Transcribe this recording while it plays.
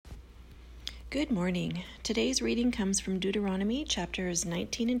Good morning. Today's reading comes from Deuteronomy chapters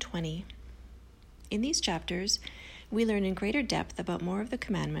 19 and 20. In these chapters, we learn in greater depth about more of the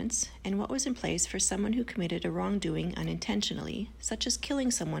commandments and what was in place for someone who committed a wrongdoing unintentionally, such as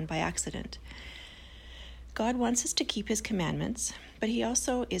killing someone by accident. God wants us to keep his commandments, but he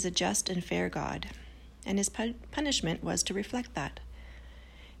also is a just and fair God, and his punishment was to reflect that.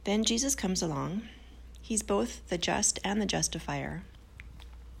 Then Jesus comes along. He's both the just and the justifier.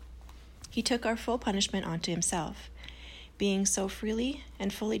 He took our full punishment onto himself. Being so freely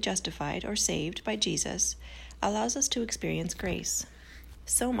and fully justified or saved by Jesus allows us to experience grace,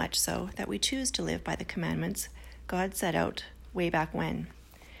 so much so that we choose to live by the commandments God set out way back when.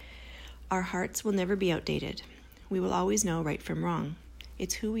 Our hearts will never be outdated. We will always know right from wrong.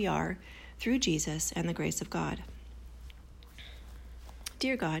 It's who we are through Jesus and the grace of God.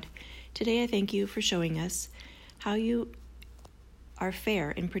 Dear God, today I thank you for showing us how you are fair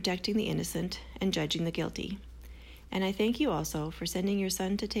in protecting the innocent and judging the guilty. And I thank you also for sending your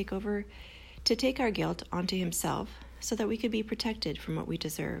Son to take our guilt onto himself so that we could be protected from what we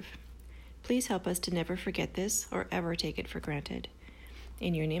deserve. Please help us to never forget this or ever take it for granted.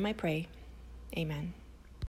 In your name I pray. Amen.